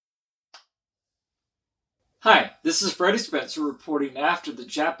Hi, this is Freddie Spencer reporting after the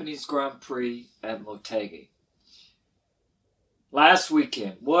Japanese Grand Prix at Motegi. Last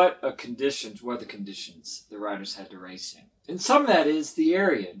weekend, what a weather conditions the riders had to race in. And some of that is the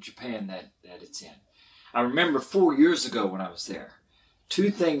area in Japan that it's in. I remember 4 years ago when I was there,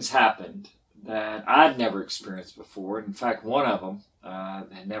 two things happened that I'd never experienced before. In fact, one of them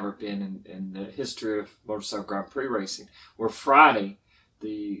had never been in the history of motorcycle Grand Prix racing, where Friday,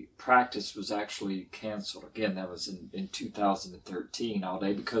 the practice was actually canceled. Again, that was in 2013 all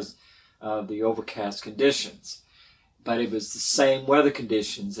day because of the overcast conditions. But it was the same weather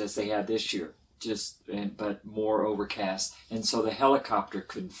conditions as they had this year, but more overcast. And so the helicopter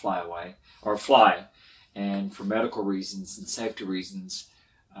couldn't fly. And for medical reasons and safety reasons,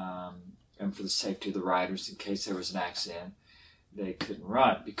 and for the safety of the riders in case there was an accident, they couldn't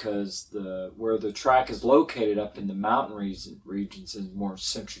run because where the track is located up in the mountain regions in more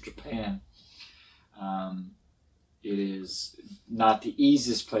central Japan, it is not the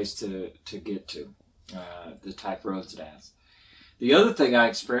easiest place to get to, the type roads it has. The other thing I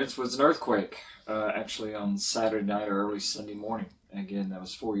experienced was an earthquake, actually on Saturday night or early Sunday morning. Again, that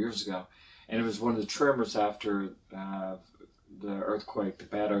was 4 years ago. And it was one of the tremors after the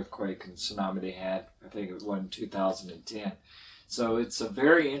bad earthquake and tsunami they had. I think it was in 2010. So it's a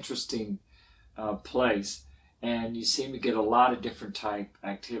very interesting place, and you seem to get a lot of different type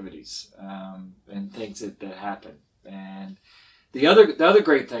activities and things that happen. And the other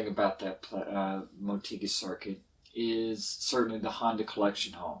great thing about that Motegi circuit is certainly the Honda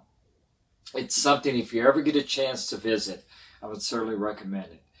Collection Hall. It's something, if you ever get a chance to visit, I would certainly recommend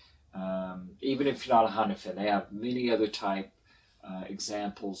it. Even if you're not a Honda fan, they have many other type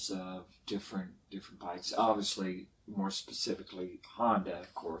examples of different bikes. Obviously, more specifically Honda,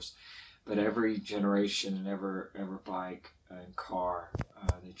 of course, but every generation and every bike and car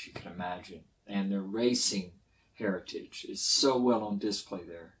that you can imagine. And their racing heritage is so well on display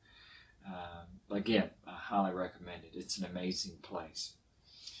there. Again, I highly recommend it. It's an amazing place.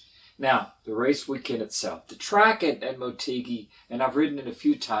 Now, the race weekend itself. The track at Motegi, and I've ridden it a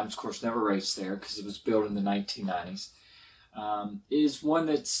few times, of course never raced there because it was built in the 1990s, is one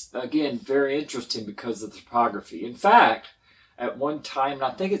that's, again, very interesting because of the topography. In fact, at one time, and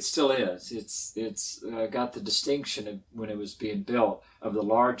I think it still is, it's got the distinction of, when it was being built, of the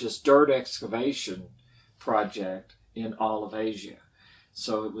largest dirt excavation project in all of Asia.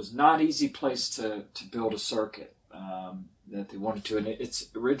 So it was not an easy place to build a circuit that they wanted to. And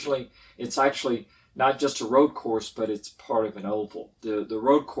it's actually not just a road course, but it's part of an oval. The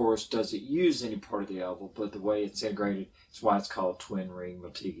road course doesn't use any part of the oval, but the way it's integrated, it's why it's called Twin Ring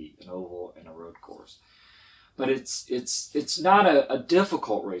Motegi, an oval and a road course. But it's not a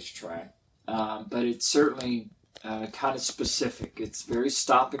difficult racetrack, but it's certainly kind of specific. It's very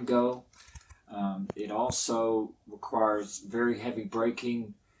stop and go. It also requires very heavy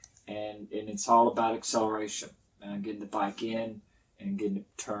braking, and it's all about acceleration, getting the bike in and getting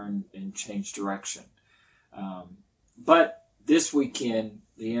it turned and change direction. But this weekend,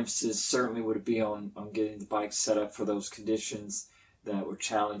 the emphasis certainly would be on getting the bike set up for those conditions that were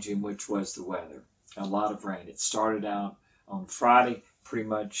challenging, which was the weather. A lot of rain. It started out on Friday. Pretty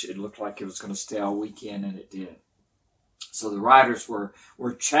much it looked like it was going to stay all weekend, and it did. So the riders were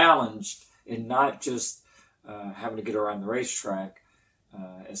challenged in not just having to get around the racetrack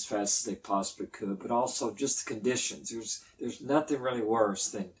as fast as they possibly could, but also just the conditions. There's nothing really worse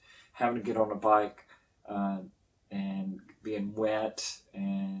than having to get on a bike and being wet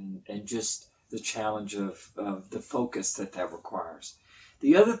and just the challenge of the focus that requires.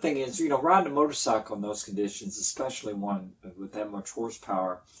 The other thing is, riding a motorcycle in those conditions, especially one with that much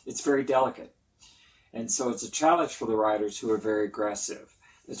horsepower, it's very delicate. And so it's a challenge for the riders who are very aggressive.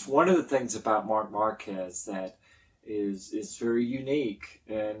 It's one of the things about Márquez that is very unique,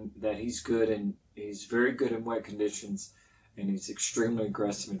 and that he's very good in wet conditions, and he's extremely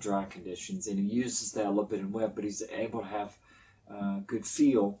aggressive in dry conditions, and he uses that a little bit in wet, but he's able to have good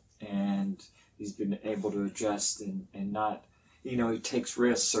feel, and he's been able to adjust and not, he takes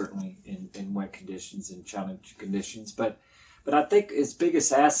risks certainly in wet conditions and challenging conditions, but I think his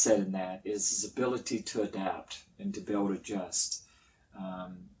biggest asset in that is his ability to adapt and to be able to adjust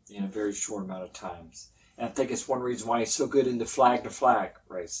in a very short amount of times. And I think it's one reason why he's so good in the flag-to-flag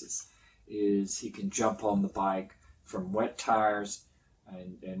races, is he can jump on the bike from wet tires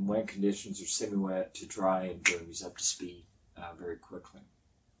and wet conditions or semi-wet to dry, and boom, he's up to speed very quickly.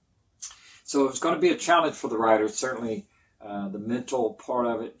 So it's going to be a challenge for the riders, certainly the mental part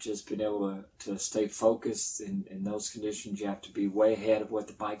of it, just being able to stay focused in those conditions. You have to be way ahead of what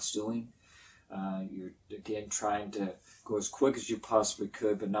the bike's doing. You're, again, trying to go as quick as you possibly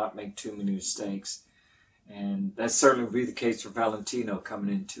could, but not make too many mistakes. And that certainly would be the case for Valentino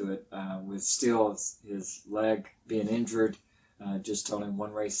coming into it, with still his leg being injured, just only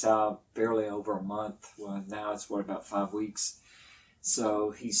one race out, barely over a month. Well, now it's about 5 weeks. So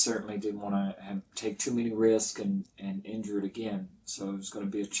he certainly didn't want to take too many risks and injure it again. So it was going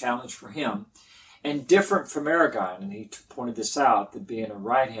to be a challenge for him. And different from Aragon, and he pointed this out, that being a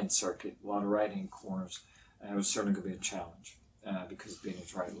right-hand circuit, a lot of right-hand corners, it was certainly going to be a challenge because of being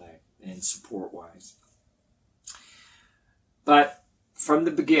his right leg and support-wise. But from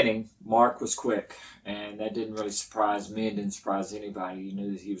the beginning, Mark was quick, and that didn't really surprise me. It didn't surprise anybody. You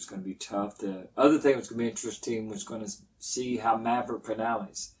knew that he was going to be tough. The other thing that was going to be interesting was going to see how Maverick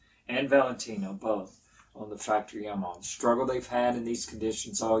Vinales and Valentino both on the factory Yamaha. The struggle they've had in these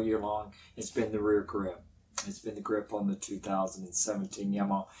conditions all year long has been the rear grip. It's been the grip on the 2017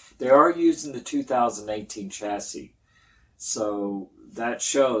 Yamaha. They are using the 2018 chassis. So that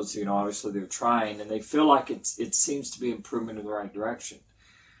shows, obviously they're trying, and they feel like it seems to be improvement in the right direction.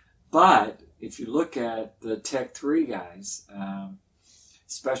 But if you look at the Tech 3 guys,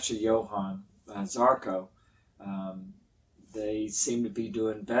 especially Johan Zarco, they seem to be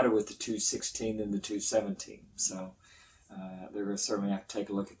doing better with the 216 than the 217. So they're going to certainly have to take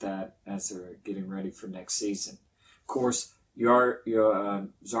a look at that as they're getting ready for next season. Of course, your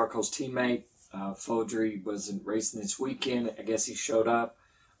Zarco's teammate, Fodry, wasn't racing this weekend. I guess he showed up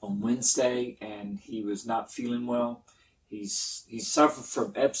on Wednesday and he was not feeling well. He's suffered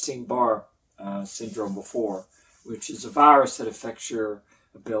from Epstein-Barr syndrome before, which is a virus that affects your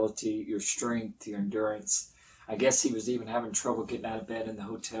ability, your strength, your endurance. I guess he was even having trouble getting out of bed in the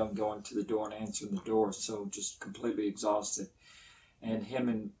hotel and going to the door and answering the door, so just completely exhausted. And him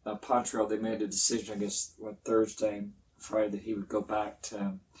and Pontrell, they made a decision, I guess, Thursday, Friday, that he would go back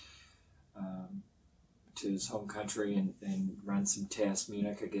to his home country and run some tests.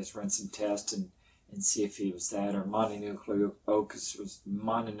 Munich, I guess, run some tests and see if he was that, or mononucleosis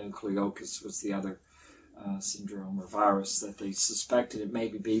was the other syndrome or virus that they suspected it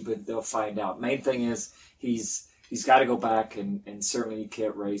maybe be, but they'll find out. Main thing is he's got to go back, and certainly you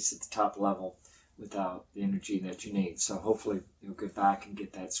can't race at the top level without the energy that you need. So hopefully he'll get back and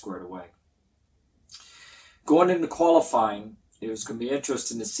get that squared away. Going into qualifying, it was going to be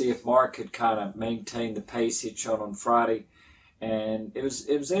interesting to see if Mark could kind of maintain the pace he'd shown on Friday. And it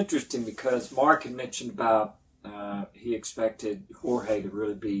was interesting because Mark had mentioned about he expected Jorge to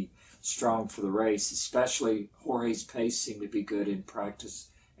really be strong for the race, especially Jorge's pace seemed to be good in practice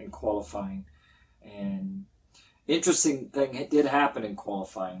and qualifying. And interesting thing did happen in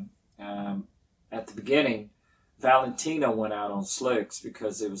qualifying. At the beginning, Valentino went out on slicks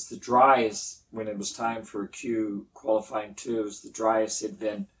because it was the driest when it was time for Q qualifying 2. It was the driest it had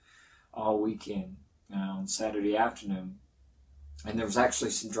been all weekend on Saturday afternoon. And there was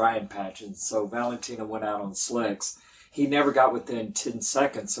actually some drying patches. So Valentino went out on slicks. He never got within 10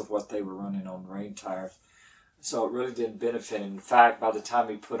 seconds of what they were running on rain tires. So it really didn't benefit. In fact, by the time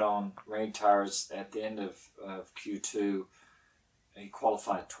he put on rain tires at the end of Q2, he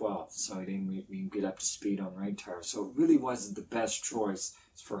qualified 12th. So he didn't even get up to speed on rain tires. So it really wasn't the best choice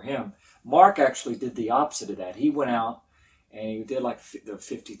for him. Mark actually did the opposite of that. He went out and he did like the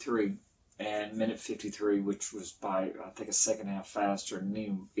 53. And minute 53, which was by, I think, a second half faster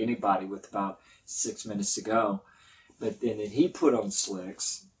than anybody with about 6 minutes to go. But then he put on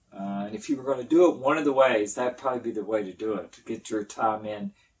slicks. And if you were going to do it one of the ways, that'd probably be the way to do it. To get your time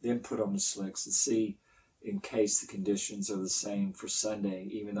in, then put on the slicks and see in case the conditions are the same for Sunday,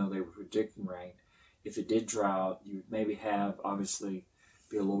 even though they were predicting rain. If it did dry out, you would maybe have, obviously,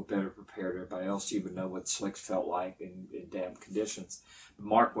 be a little better prepared. Everybody else, you would know what slicks felt like in damp conditions. But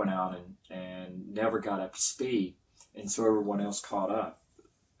Mark went out and never got up to speed, and so everyone else caught up.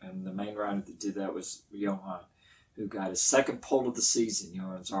 And the main rider that did that was Johan, who got his second pole of the season,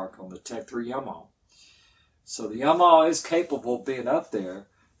 Johan Zarco, on the Tech 3 Yamaha. So the Yamaha is capable of being up there,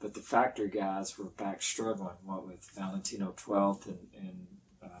 but the factory guys were back struggling, with Valentino 12th and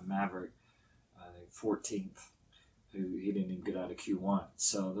Maverick 14th. Who he didn't even get out of Q1.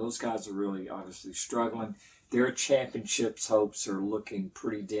 So those guys are really obviously struggling. Their championships hopes are looking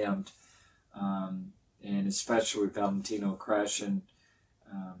pretty dimmed. And especially with Valentino crashing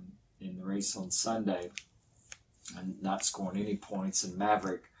in the race on Sunday and not scoring any points, and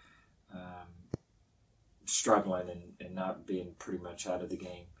Maverick struggling and not being pretty much out of the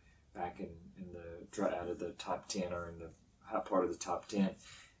game back out of the top 10 or in the high part of the top 10.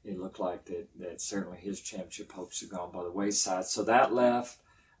 It looked like that certainly his championship hopes have gone by the wayside. So that left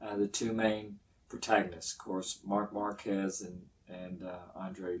the two main protagonists, of course, Marc Márquez and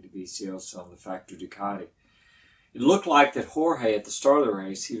Andre Dovizioso on the Factor Ducati. It looked like that Jorge at the start of the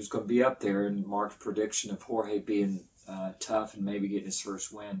race, he was going to be up there, and Mark's prediction of Jorge being tough and maybe getting his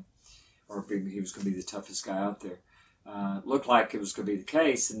first win, or he was going to be the toughest guy out there. Looked like it was going to be the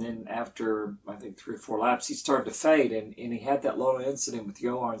case, and then after, I think, 3 or 4 laps, he started to fade, and he had that little incident with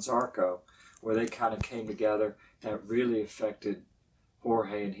Johan Zarco, where they kind of came together. That really affected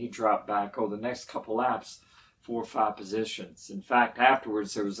Jorge, and he dropped back, the next couple laps, 4 or 5 positions. In fact,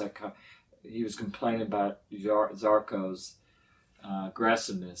 afterwards, there was he was complaining about Zarco's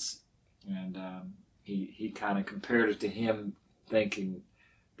aggressiveness, and he kind of compared it to him thinking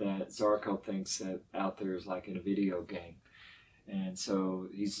that Zarco thinks that out there is like in a video game. And so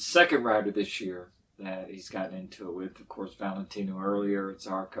he's the second rider this year that he's gotten into it with. Of course, Valentino earlier,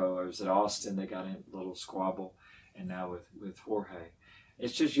 Zarco. It was at Austin, they got in a little squabble, and now with Jorge.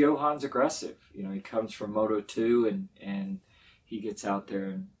 It's just Johan's aggressive. He comes from Moto2, and he gets out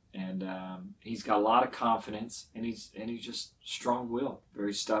there, and he's got a lot of confidence, and he's just strong-willed,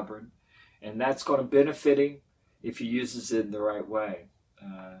 very stubborn. And that's going to benefit him if he uses it in the right way.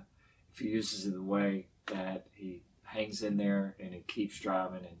 If he uses it in the way that he hangs in there and he keeps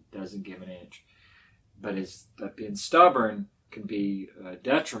driving and doesn't give an inch. But being stubborn can be a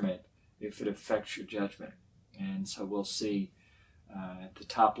detriment if it affects your judgment. And so we'll see at the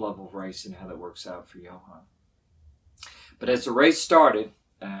top level of racing how that works out for Johan. But as the race started,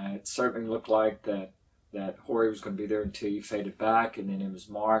 it certainly looked like that Jorge was going to be there until he faded back, and then it was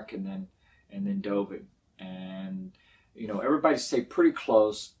Mark, and then Dovi. And everybody stayed pretty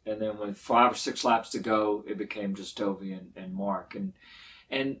close, and then with 5 or 6 laps to go, it became just Dovi and Mark.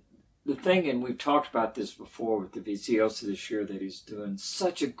 And the thing, and we've talked about this before with Dovizioso this year, that he's doing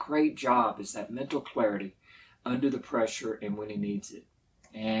such a great job, is that mental clarity under the pressure and when he needs it.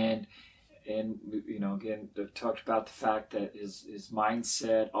 And again, they've talked about the fact that his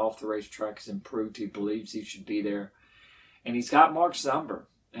mindset off the racetrack has improved. He believes he should be there. And he's got Mark's number,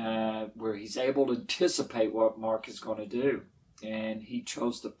 where he's able to anticipate what Mark is going to do. And he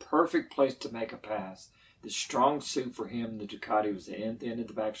chose the perfect place to make a pass. The strong suit for him, the Ducati, was the end of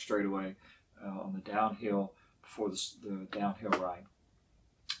the back straightaway on the downhill before the downhill ride,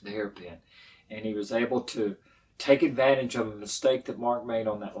 the hairpin. And he was able to take advantage of a mistake that Mark made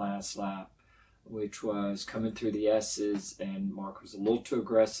on that last lap, which was coming through the S's, and Mark was a little too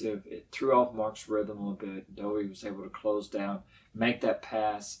aggressive. It threw off Mark's rhythm a little bit. Dovi was able to close down, make that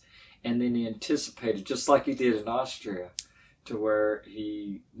pass, and then he anticipated, just like he did in Austria, to where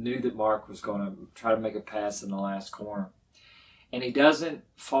he knew that Mark was going to try to make a pass in the last corner. And he doesn't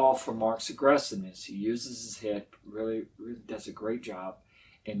fall for Mark's aggressiveness. He uses his head, really, really does a great job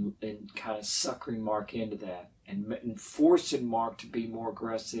in kind of suckering Mark into that and forcing Mark to be more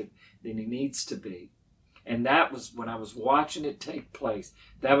aggressive than he needs to be. And that was, when I was watching it take place,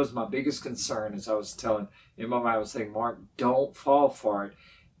 that was my biggest concern. As I was telling, in my mind I was saying, Mark, don't fall for it.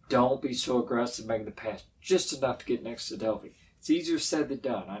 Don't be so aggressive making the pass, just enough to get next to Dovi. It's easier said than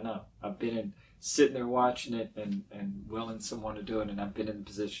done, I know. I've been sitting there watching it and willing someone to do it, and I've been in the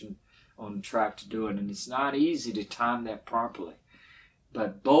position on the track to do it, and it's not easy to time that properly.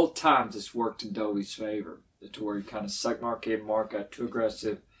 But both times it's worked in Dovi's favor, to where he kind of sucked Mark in. Mark got too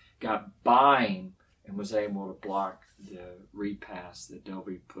aggressive, got by him, and was able to block the repass that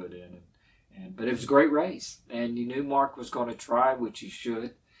Dovi put in. But it was a great race, and you knew Mark was going to try, which he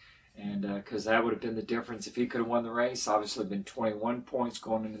should, and because that would have been the difference. If he could have won the race, obviously been 21 points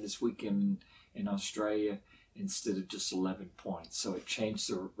going into this weekend in Australia instead of just 11 points. So it changed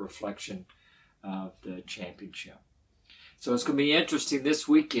the reflection of the championship. So it's going to be interesting this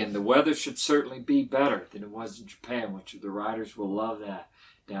weekend. The weather should certainly be better than it was in Japan, which the riders will love that,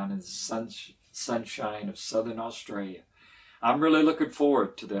 down in the sunshine of southern Australia. I'm really looking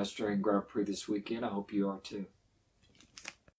forward to the Australian Grand Prix this weekend. I hope you are too.